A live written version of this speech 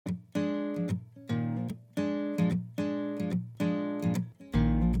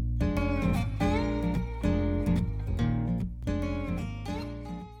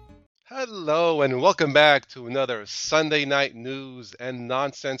Hello, and welcome back to another Sunday night news and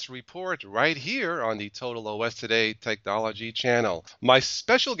nonsense report right here on the Total OS Today Technology channel. My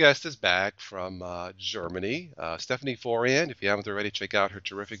special guest is back from Germany, Stephanie Forian. If you haven't already, check out her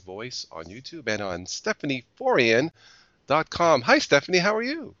terrific voice on YouTube and on stephanieforian.com. Hi, Stephanie, how are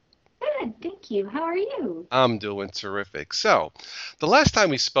you? Good, thank you. How are you? I'm doing terrific. So, the last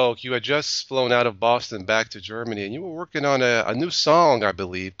time we spoke, you had just flown out of Boston back to Germany, and you were working on a new song, I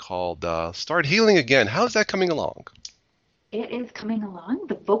believe, called Start Healing Again. How's that coming along? It is coming along.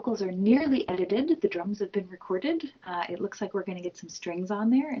 The vocals are nearly edited. The drums have been recorded. It looks like we're going to get some strings on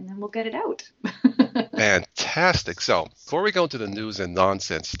there, and then we'll get it out. Fantastic. So, before we go into the news and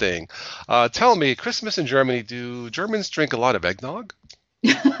nonsense thing, tell me, Christmas in Germany, do Germans drink a lot of eggnog?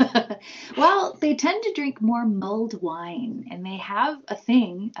 Well, they tend to drink more mulled wine, and they have a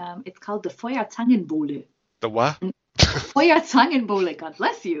thing. It's called the Feuerzangenbowle. The what? Feuerzangenbowle, God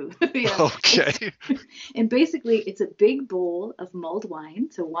bless you. Yeah, it's Okay. and basically it's a big bowl of mulled wine,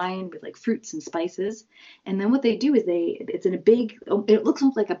 so wine with like fruits and spices. And then what they do is it's in a big, it looks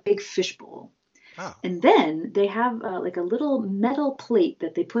like a big fish bowl. Oh, And then they have like a little metal plate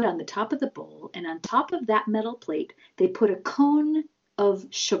that they put on the top of the bowl, and on top of that metal plate they put a cone of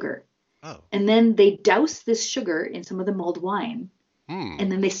sugar. oh. And then they douse this sugar in some of the mulled wine, Hmm.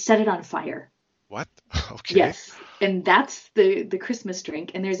 and then they set it on fire. What? Okay. Yes, and that's the Christmas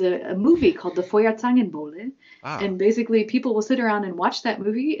drink. And there's a movie called The Feuerzangenbowle, Ah. and basically people will sit around and watch that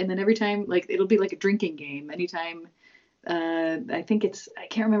movie, and then every time, like, it'll be like a drinking game. Anytime, I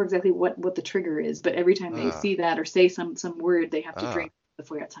can't remember exactly what the trigger is, but every time they Ah. see that or say some word, they have to Ah. drink the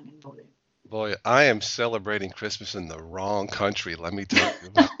Feuerzangenbowle. Boy, I am celebrating Christmas in the wrong country, let me tell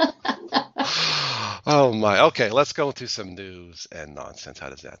you. Oh my. Okay, let's go into some news and nonsense. How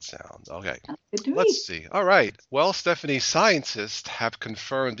does that sound? Okay, Good to me. let's see. All right. Well, Stephanie, scientists have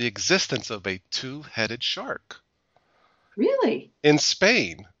confirmed the existence of a two-headed shark Really? in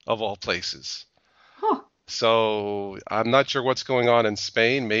Spain, of all places. Huh. So I'm not sure what's going on in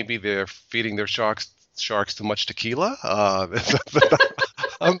Spain. Maybe they're feeding their sharks too much tequila.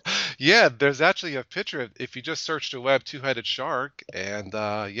 Um, yeah, there's actually a picture of, if you just search the web, two-headed shark, and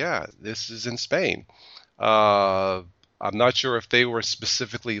yeah, this is in Spain. Uh, I'm not sure if they were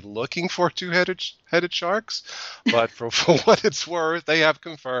specifically looking for two-headed sharks, but for what it's worth, they have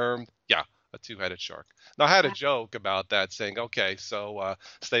confirmed, yeah, a two-headed shark. Now, I had a joke about that, saying, okay, so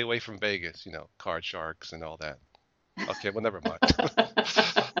stay away from Vegas, card sharks and all that. Okay, well, never mind.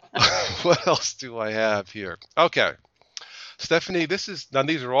 What else do I have here? Okay. Stephanie, this is now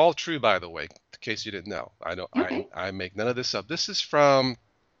these are all true, by the way, in case you didn't know. I know I Okay. I make none of this up. This is from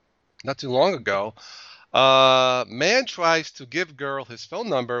not too long ago. Man tries to give girl his phone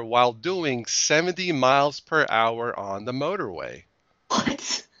number while doing 70 miles per hour on the motorway.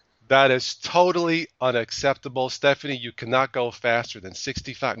 What? That is totally unacceptable, Stephanie. You cannot go faster than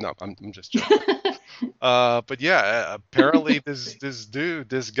 65. No, I'm just joking. But yeah, apparently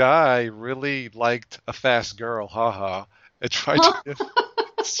this guy really liked a fast girl, haha, and tried to Huh? give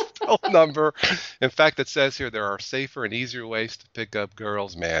his phone number. In fact, it says here there are safer and easier ways to pick up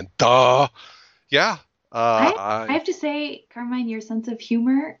girls, man. Duh. Yeah. I I I have to say, Carmine, your sense of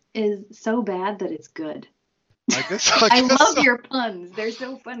humor is so bad that it's good. I guess I I guess love so. your puns. They're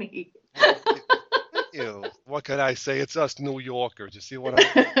so funny. Well, thank you. What can I say? It's us New Yorkers. You see what I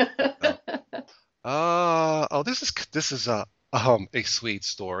mean? So, oh, this is a sweet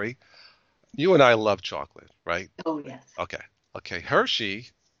story. You and I love chocolate, right? Oh, yes. Okay. Okay. Hershey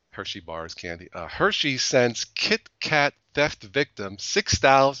bars candy. Hershey sends Kit Kat theft victim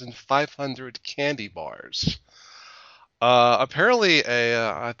 6,500 candy bars. Apparently,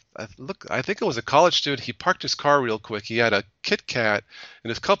 I think it was a college student. He parked his car real quick. He had a Kit Kat in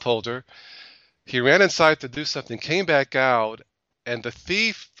his cup holder. He ran inside to do something, came back out, and the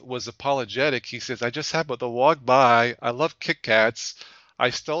thief was apologetic. He says, I just happened to walk by. I love Kit Kats. I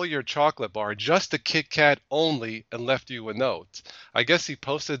stole your chocolate bar, just a Kit Kat only, and left you a note. I guess he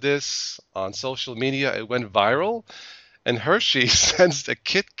posted this on social media. It went viral, and Hershey sends the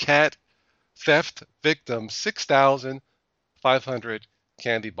Kit Kat theft victim 6,500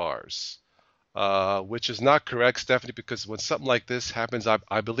 candy bars. Which is not correct, Stephanie, because when something like this happens,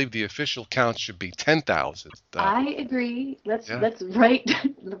 I believe the official count should be 10,000. I agree. Let's Yeah. let's write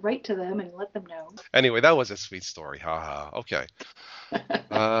write to them and let them know. Anyway, that was a sweet story. Haha. Okay.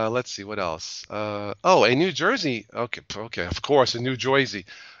 Let's see what else. Oh, a New Jersey. Okay, okay, of course, a New Jersey.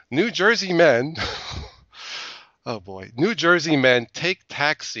 New Jersey men. Oh boy, New Jersey men take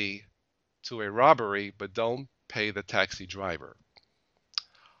taxi to a robbery, but don't pay the taxi driver.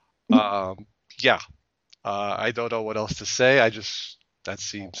 Um, yeah. I don't know what else to say. I just That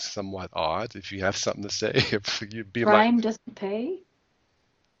seems somewhat odd. If you have something to say, if you'd be my Crime doesn't pay.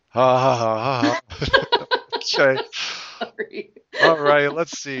 ha ha ha ha. Ha. Okay. Sorry. All right.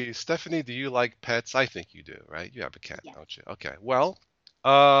 Let's see. Stephanie, do you like pets? I think you do, right? You have a cat, Yes. don't you? Okay. Well,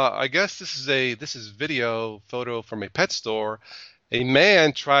 I guess this is video photo from a pet store. A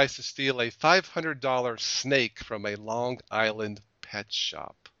man tries to steal a $500 snake from a Long Island pet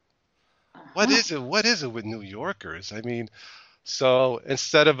shop. What Uh-huh. is it? What is it with New Yorkers? I mean, so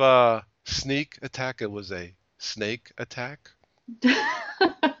instead of a sneak attack, it was a snake attack.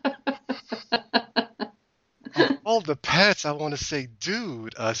 Of all the pets, I want to say,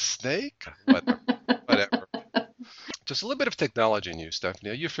 dude, a snake? Whatever, whatever. Just a little bit of technology news,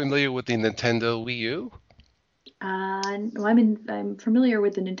 Stephanie. Are you familiar with the Nintendo Wii U? No, I'm familiar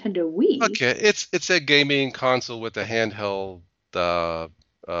with the Nintendo Wii. Okay, it's a gaming console with a handheld uh,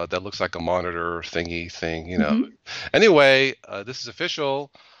 that looks like a monitor thingy thing, you know. Hmm. Anyway, this is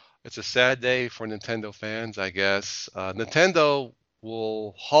official. It's a sad day for Nintendo fans, I guess. Nintendo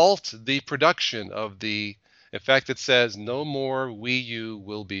will halt the production of the. In fact, it says no more Wii U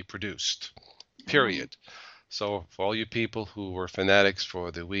will be produced. Oh, Period. So for all you people who were fanatics for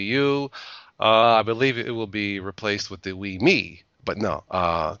the Wii U, I believe it will be replaced with the Wii Me. But no,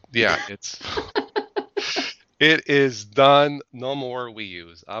 yeah, it is done. No more Wii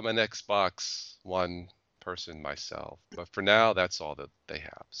U's. I'm an Xbox One person myself, but for now, that's all that they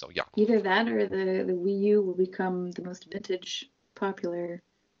have. So yeah, either that or the Wii U will become the most vintage, popular,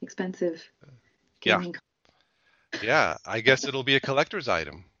 expensive yeah, gaming. yeah. I guess it'll be a collector's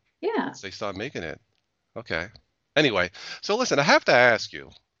item Yeah. once they start making it. Okay. Anyway, so listen, I have to ask you.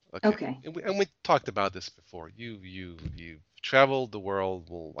 Okay, Okay. and we talked about this before. You traveled the world.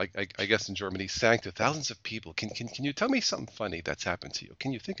 Well, I guess in Germany, sang to thousands of people. Can you tell me something funny that's happened to you?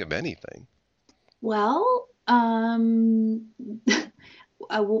 Can you think of anything? Well,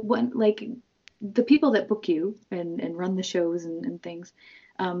 when like the people that book you and run the shows and things,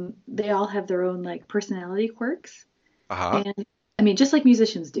 they all have their own like personality quirks. Uh-huh. And I mean, just like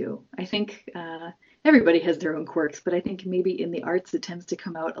musicians do, I think everybody has their own quirks, but I think maybe in the arts it tends to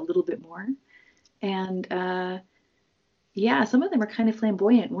come out a little bit more. And yeah, some of them are kind of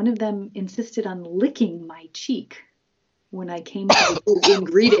flamboyant. One of them insisted on licking my cheek when I came to the in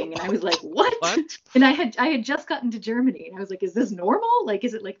greeting, and I was like, "What?" What? And I had just gotten to Germany, and I was like, "Is this normal? Like,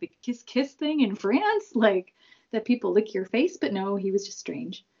 is it like the kiss kiss thing in France, like that people lick your face?" But no, he was just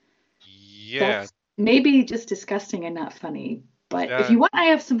strange. Yeah, That's maybe just disgusting and not funny. But if that you want, I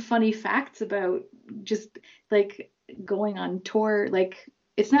have some funny facts about just like going on tour. Like,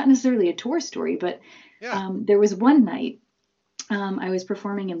 it's not necessarily a tour story, but yeah. there was one night I was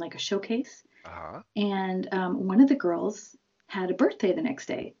performing in like a showcase, Uh-huh. and one of the girls had a birthday the next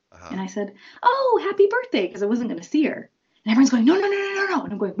day. And Uh-huh. I said, "Oh, happy birthday," because I wasn't going to see her. And everyone's going, "No, no, no, no, no, no."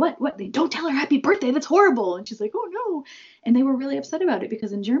 And I'm going, "What? What? They don't tell her happy birthday. That's horrible." And she's like, "Oh, no." And they were really upset about it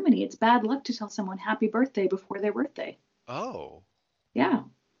because in Germany, it's bad luck to tell someone happy birthday before their birthday. Oh. Yeah.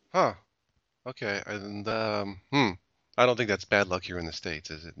 Huh. Okay. And I don't think that's bad luck here in the States,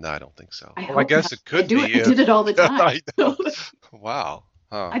 is it? No, I don't think so. I Well, I hope not. guess it I could do it. be I did if it all the yeah, time. I know. So Wow.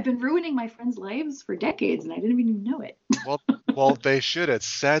 Huh. I've been ruining my friends' lives for decades and I didn't even know it. Well, they should have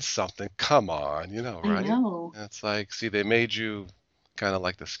said something. Come on, I right? know. It's like, see, they made you kind of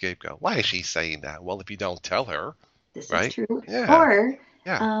like the scapegoat. Why is she saying that? Well, if you don't tell her, This is right? true. Yeah. Or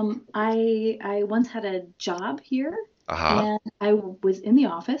Yeah. I once had a job here, Uh-huh. and I was in the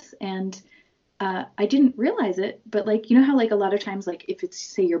office, and I didn't realize it, but like you know how like a lot of times like if it's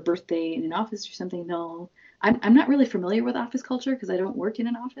say your birthday in an office or something, they'll I'm not really familiar with office culture because I don't work in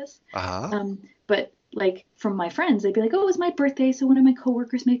an office. Uh-huh. But like from my friends, they'd be like, "Oh, it was my birthday, so one of my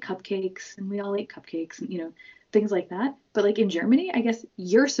coworkers made cupcakes, and we all ate cupcakes, and things like that." But like in Germany, I guess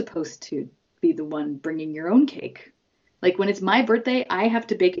you're supposed to be the one bringing your own cake. Like when it's my birthday, I have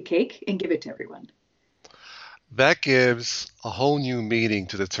to bake a cake and give it to everyone. That gives a whole new meaning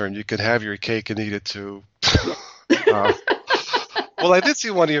to the term. You can have your cake and eat it too. Yeah. Uh, well, I did see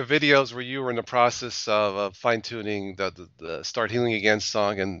one of your videos where you were in the process of fine-tuning the Start Healing Again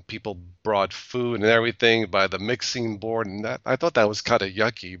song, and people brought food and everything by the mixing board, and that I thought that was kind of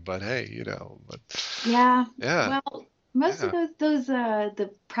yucky, but hey, but Yeah. yeah, Well, most of yeah, those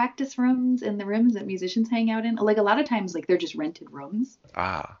the practice rooms and the rooms that musicians hang out in, like a lot of times like they're just rented rooms.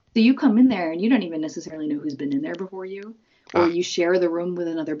 ah, So you come in there and you don't even necessarily know who's been in there before you, or ah, you share the room with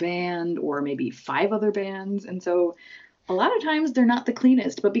another band or maybe five other bands. And so a lot of times they're not the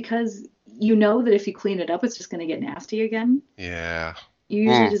cleanest, but because you know that if you clean it up, it's just going to get nasty again, yeah. you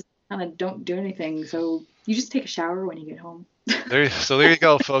usually Hmm. just kind of don't do anything. So you just take a shower when you get home. So there you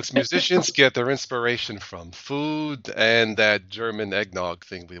go, folks. Musicians get their inspiration from food and that German eggnog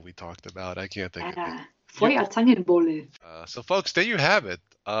thing we talked about. I can't think of it. You, Feuerzangenbowle. so, folks, there you have it.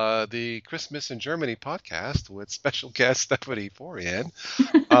 The Christmas in Germany podcast with special guest Stephanie Forian.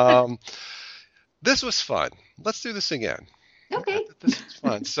 Um, this was fun. Let's do this again. Okay. This is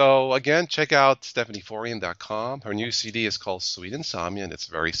fun. So again, check out stephanieforian.com. Her new CD is called Sweet Insomnia, and it's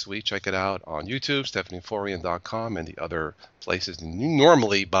very sweet. Check it out on YouTube, stephanieforian.com, and the other places you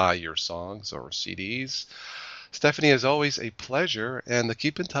normally buy your songs or CDs. Stephanie, as always, a pleasure, and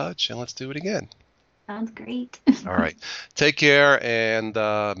keep in touch, and let's do it again. Sounds great. All right. Take care, and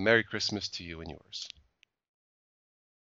Merry Christmas to you and yours.